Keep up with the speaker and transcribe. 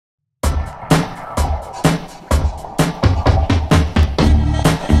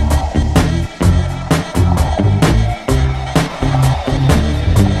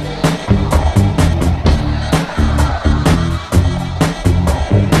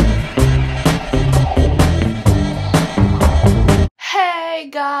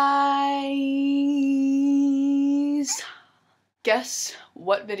guess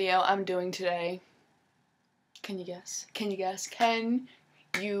what video I'm doing today? Can you guess? Can you guess? Can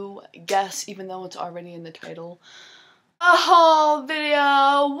you guess, even though it's already in the title? A haul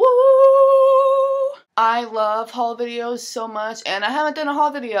video! Woo! I love haul videos so much, and I haven't done a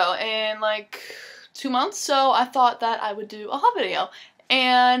haul video in like 2 months, so I thought that I would do a haul video.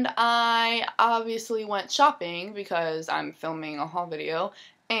 And I obviously went shopping because I'm filming a haul video,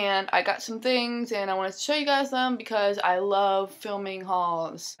 and I got some things and I wanted to show you guys them because I love filming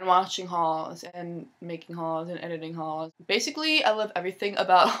hauls and watching hauls and making hauls and editing hauls. Basically, I love everything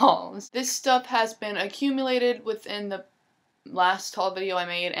about hauls. This stuff has been accumulated within the last haul video I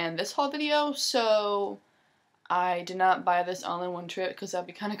made and this haul video, so I did not buy this all in one trip because that'd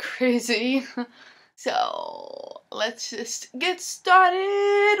be kind of crazy. So let's just get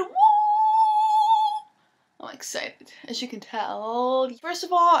started. Woo! I'm excited, as you can tell. First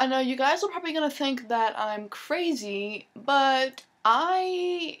of all, I know you guys are probably gonna think that I'm crazy, but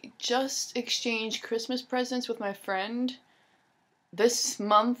I just exchanged Christmas presents with my friend this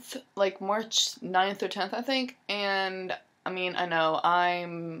month, like March 9th or 10th, I think, and I mean, I know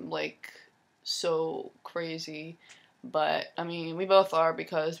I'm like so crazy, but I mean, we both are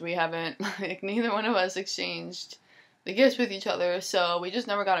because we haven't, like, neither one of us exchanged the gifts with each other, so we just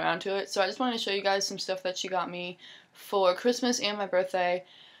never got around to it. So I just wanted to show you guys some stuff that she got me for Christmas and my birthday.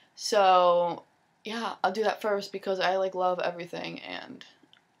 So yeah, I'll do that first because I like love everything, and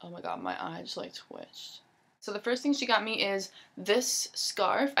oh my god, my eye just like twitched. So the first thing she got me is this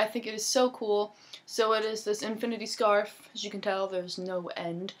scarf. I think it is so cool. So it is this infinity scarf. As you can tell, there's no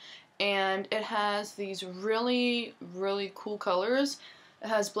end, and it has these really, really cool colors. It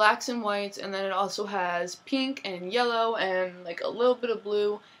has blacks and whites, and then it also has pink and yellow and like a little bit of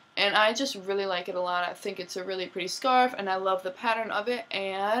blue, and I just really like it a lot. I think it's a really pretty scarf, and I love the pattern of it,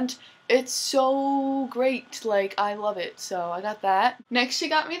 and it's so great. Like, I love it, so I got that. Next, she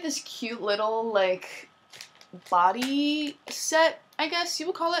got me this cute little, like, body set, I guess you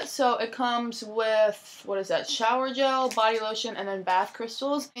would call it. So it comes with, what is that, shower gel, body lotion, and then bath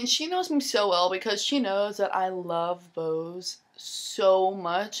crystals. And she knows me so well because she knows that I love bows so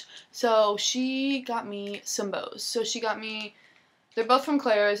much. So she got me some bows. So she got me, they're both from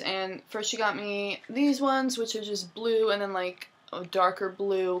Claire's, and first she got me these ones, which are just blue and then like a darker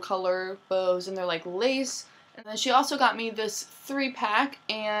blue color bows, and they're like lace. And then she also got me this 3-pack,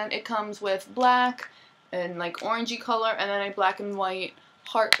 and it comes with black and like orangey color, and then a black and white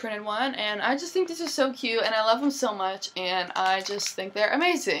heart printed one, and I just think this is so cute, and I love them so much, and I just think they're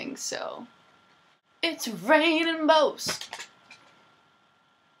amazing. So it's raining bows.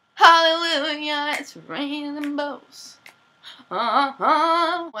 Hallelujah, it's raining bows.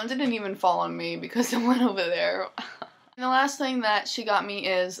 One didn't even fall on me because it went over there. And the last thing that she got me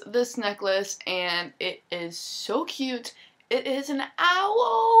is this necklace, and it is so cute. It is an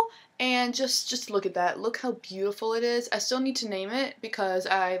owl, and just look at that. Look how beautiful it is. I still need to name it because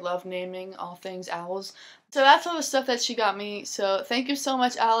I love naming all things owls. So that's all the stuff that she got me. So thank you so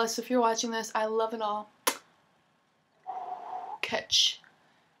much, Alice. If you're watching this, I love it all. Catch.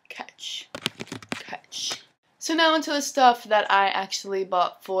 Catch. Catch. So now into the stuff that I actually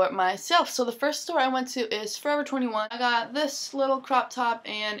bought for myself. So the first store I went to is Forever 21. I got this little crop top,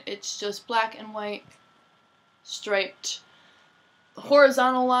 and it's just black and white striped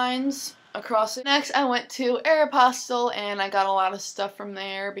horizontal lines across it. Next, I went to Aero, and I got a lot of stuff from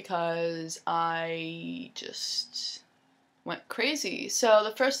there because I just went crazy. So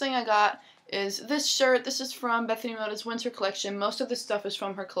the first thing I got is this shirt. This is from Bethany Moda's winter collection. Most of the stuff is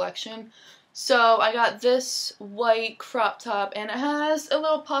from her collection. So I got this white crop top, and it has a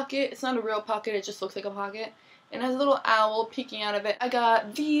little pocket. It's not a real pocket, it just looks like a pocket. And it has a little owl peeking out of it. I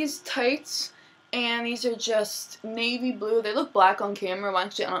got these tights, and these are just navy blue. They look black on camera, but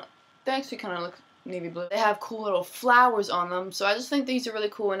actually, they actually kind of look navy blue. They have cool little flowers on them, so I just think these are really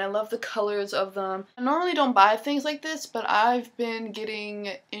cool, and I love the colors of them. I normally don't buy things like this, but I've been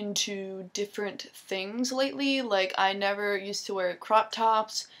getting into different things lately. Like, I never used to wear crop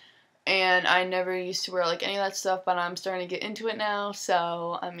tops, and I never used to wear like any of that stuff, but I'm starting to get into it now,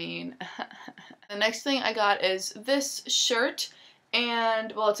 so I mean. The next thing I got is this shirt,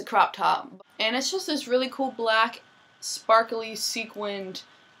 and well, it's a crop top, and it's just this really cool black sparkly sequined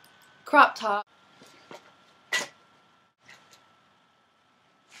crop top.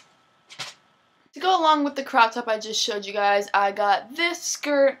 To go along with the crop top I just showed you guys, I got this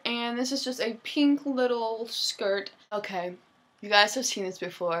skirt, and this is just a pink little skirt. Okay, you guys have seen this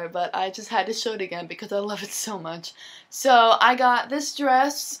before, but I just had to show it again because I love it so much. So I got this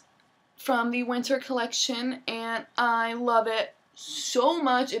dress from the winter collection, and I love it so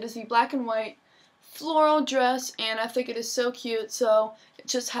much. It is the black and white floral dress, and I think it is so cute. So it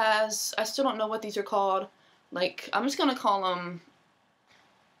just has, I still don't know what these are called. Like, I'm just gonna call them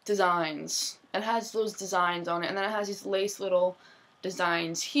designs. It has those designs on it, and then it has these lace little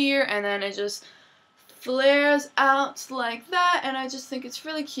designs here, and then it just flares out like that, and I just think it's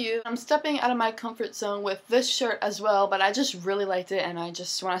really cute. I'm stepping out of my comfort zone with this shirt as well, but I just really liked it, and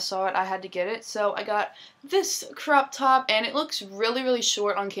when I saw it, I had to get it. So I got this crop top, and it looks really, really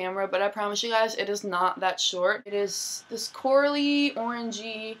short on camera, but I promise you guys, it is not that short. It is this corally,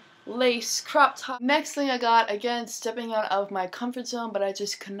 orangey, lace crop top. Next thing I got, again, stepping out of my comfort zone, but I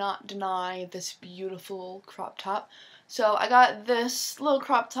just cannot deny this beautiful crop top. So I got this little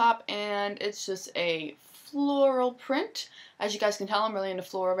crop top, and it's just a floral print. As you guys can tell, I'm really into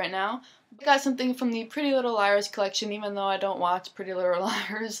floral right now. I got something from the Pretty Little Liars collection, even though I don't watch Pretty Little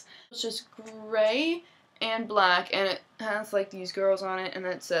Liars. It's just gray and black, and it has like these girls on it, and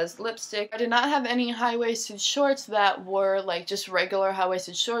it says lipstick. I did not have any high-waisted shorts that were like just regular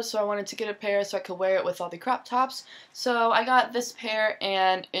high-waisted shorts, so I wanted to get a pair so I could wear it with all the crop tops. So I got this pair,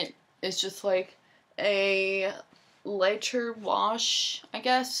 and it is just like a lighter wash, I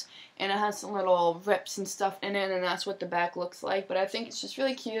guess, and it has some little rips and stuff in it, and that's what the back looks like. But I think it's just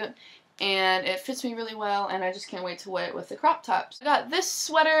really cute, and it fits me really well, and I just can't wait to wear it with the crop tops. I got this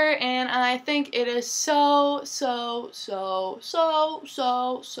sweater, and I think it is so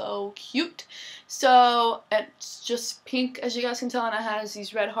cute. So it's just pink, as you guys can tell, and it has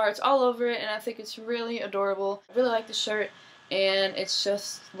these red hearts all over it, and I think it's really adorable. I really like the shirt, and it's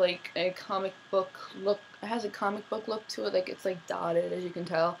just like a comic book look. It has a comic book look to it, like it's like dotted, as you can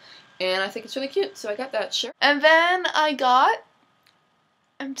tell, and I think it's really cute, so I got that shirt. And then I got,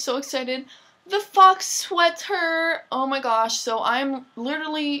 I'm so excited, the fox sweater. Oh my gosh, so I'm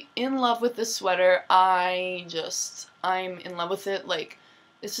literally in love with this sweater. I'm in love with it. Like,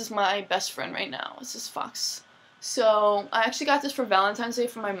 this is my best friend right now. This is Fox. So I actually got this for Valentine's Day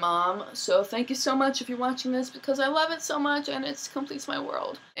for my mom, so thank you so much if you're watching this, because I love it so much and it completes my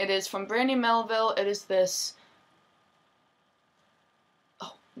world. It is from Brandy Melville. It is this,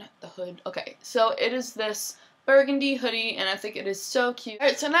 oh, not the hood. Okay, so it is this burgundy hoodie, and I think it is so cute.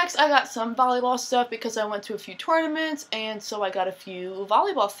 Alright, so next I got some volleyball stuff because I went to a few tournaments, and so I got a few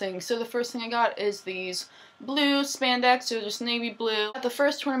volleyball things. So the first thing I got is these blue spandex, so just navy blue. At the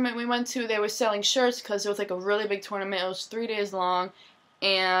first tournament we went to, they were selling shirts because it was like a really big tournament. It was 3 days long,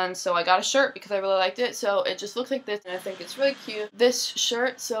 and so I got a shirt because I really liked it. So it just looks like this, and I think it's really cute. This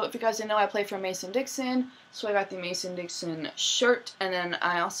shirt, so if you guys didn't know, I play for Mason-Dixon, so I got the Mason-Dixon shirt, and then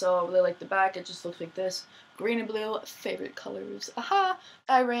I also really like the back. It just looks like this. Green and blue, favorite colors. Aha!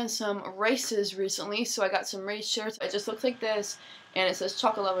 I ran some races recently, so I got some race shirts. It just looks like this, and it says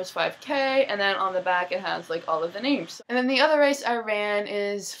Chocolate Lovers 5K, and then on the back it has like all of the names. And then the other race I ran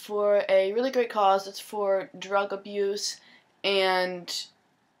is for a really great cause. It's for drug abuse, and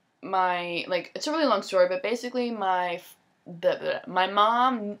it's a really long story, but basically my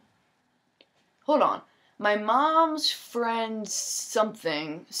mom, hold on. My mom's friend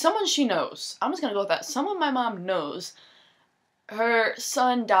someone she knows, I'm just gonna go with that, someone my mom knows, her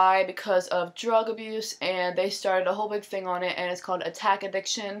son died because of drug abuse, and they started a whole big thing on it, and it's called attack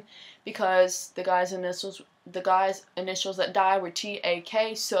addiction, because the guy's initials that died were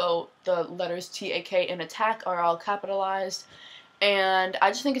TAK, so the letters TAK in attack are all capitalized. And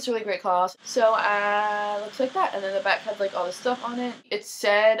I just think it's a really great cause. So looks like that, and then the back had like all this stuff on it. It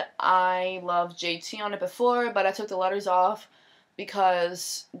said I love JT on it before, but I took the letters off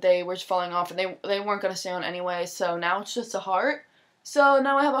because they were falling off, and they weren't gonna stay on anyway. So now it's just a heart. So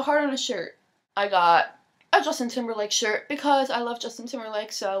now I have a heart on a shirt. I got a Justin Timberlake shirt because I love Justin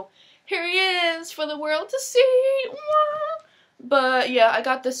Timberlake. So here he is for the world to see. But yeah, I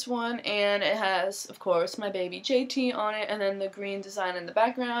got this one, and it has, of course, my baby JT on it, and then the green design in the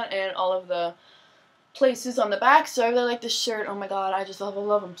background, and all of the places on the back. So I really like this shirt. Oh my god, I just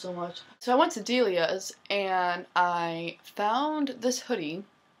love him so much. So I went to Delia's, and I found this hoodie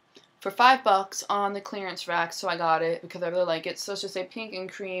for $5 on the clearance rack, so I got it because I really like it. So it's just a pink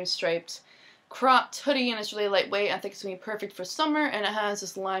and cream striped cropped hoodie, and it's really lightweight. I think it's going to be perfect for summer, and it has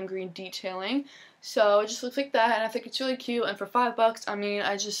this lime green detailing. So it just looks like that, and I think it's really cute, and for $5, I mean,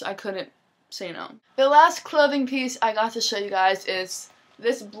 I couldn't say no. The last clothing piece I got to show you guys is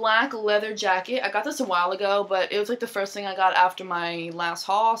this black leather jacket. I got this a while ago, but it was like the first thing I got after my last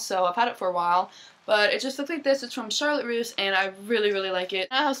haul, so I've had it for a while. But it just looks like this. It's from Charlotte Russe, and I really, really like it.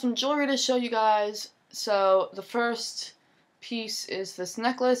 I have some jewelry to show you guys. So the first piece is this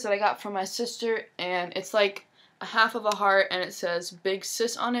necklace that I got from my sister, and it's like a half of a heart, and it says Big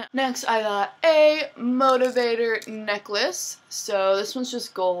Sis on it. Next, I got a motivator necklace. So this one's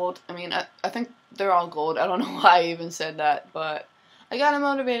just gold. I mean, I think they're all gold. I don't know why I even said that, but I got a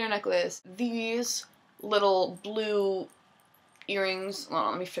motivator necklace. These little blue earrings, hold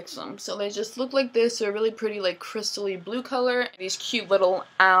on, let me fix them. So they just look like this. They're really pretty, like crystally blue color. These cute little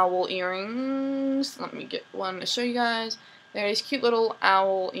owl earrings. Let me get one to show you guys. They're these cute little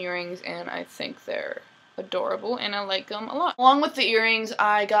owl earrings, and I think they're adorable, and I like them a lot. Along with the earrings,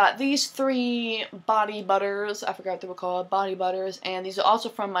 I got these 3 body butters. I forgot what they were called, body butters, and these are also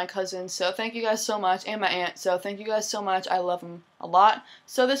from my cousin, so thank you guys so much, and my aunt, so thank you guys so much. I love them a lot.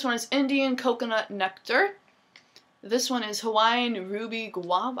 So this one is Indian Coconut Nectar. This one is Hawaiian Ruby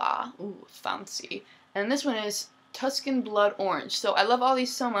Guava. Ooh, fancy. And this one is Tuscan Blood Orange. So I love all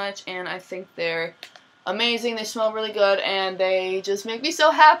these so much, and I think they're amazing. They smell really good, and they just make me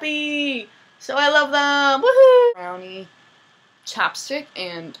so happy. So I love them. Woohoo! Brownie chapstick,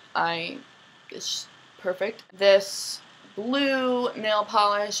 and it's perfect. This blue nail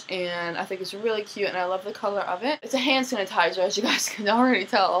polish, and I think it's really cute, and I love the color of it. It's a hand sanitizer, as you guys can already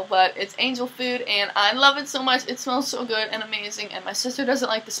tell, but it's angel food, and I love it so much. It smells so good and amazing, and my sister doesn't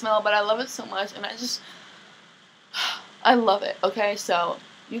like the smell, but I love it so much, and I love it, okay? So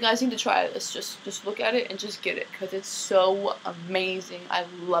you guys need to try this. Just look at it and just get it, because it's so amazing. I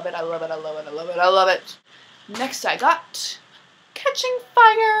love it, I love it, I love it, I love it, I love it. Next I got Catching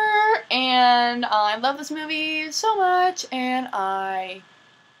Fire, and I love this movie so much, and I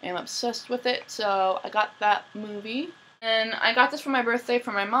am obsessed with it, so I got that movie. And I got this for my birthday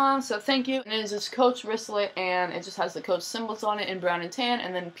from my mom, so thank you. And it is this Coach wristlet, and it just has the Coach symbols on it in brown and tan,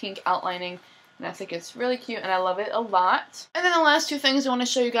 and then pink outlining. And I think it's really cute, and I love it a lot. And then the last 2 things I want to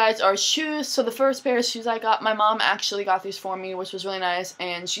show you guys are shoes. So the first pair of shoes I got, my mom actually got these for me, which was really nice.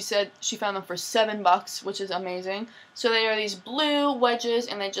 And she said she found them for $7, which is amazing. So they are these blue wedges,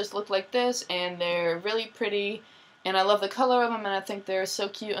 and they just look like this, and they're really pretty. And I love the color of them, and I think they're so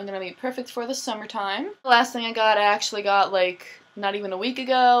cute and going to be perfect for the summertime. The last thing I actually got like not even a week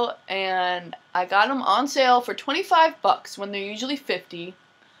ago, and I got them on sale for $25 when they're usually $50.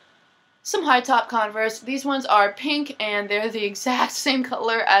 Some high top Converse. These ones are pink, and they're the exact same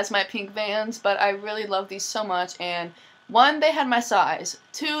color as my pink Vans, but I really love these so much. And 1, they had my size.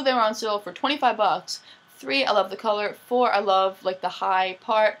 2, they were on sale for $25. 3, I love the color. 4, I love like the high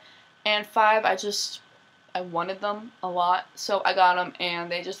part. And 5, I wanted them a lot, so I got them,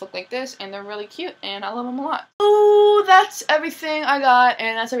 and they just look like this, and they're really cute, and I love them a lot. Ooh, that's everything I got,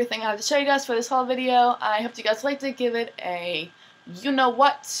 and that's everything I have to show you guys for this whole video. I hope you guys liked it. Give it a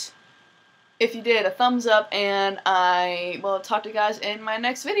you-know-what. If you did, a thumbs up, and I will talk to you guys in my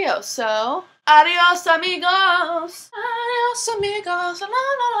next video. So, adios amigos! Adios amigos! La,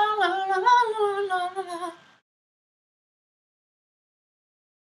 la, la, la, la, la, la, la.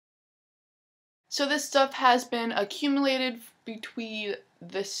 So this stuff has been accumulated between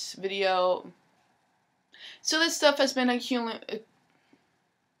this video. So this stuff has been accumulated.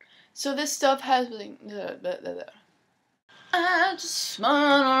 So this stuff has been. I just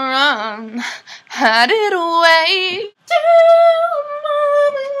wanna run, hide it away.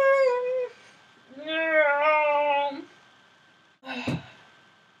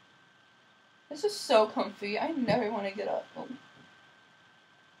 This is so comfy. I never want to get up.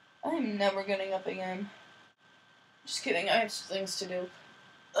 I am never getting up again. Just kidding. I have things to do.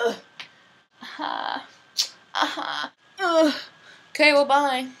 Ugh. Aha. Aha. Ugh. Okay, well,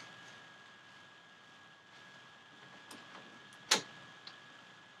 bye.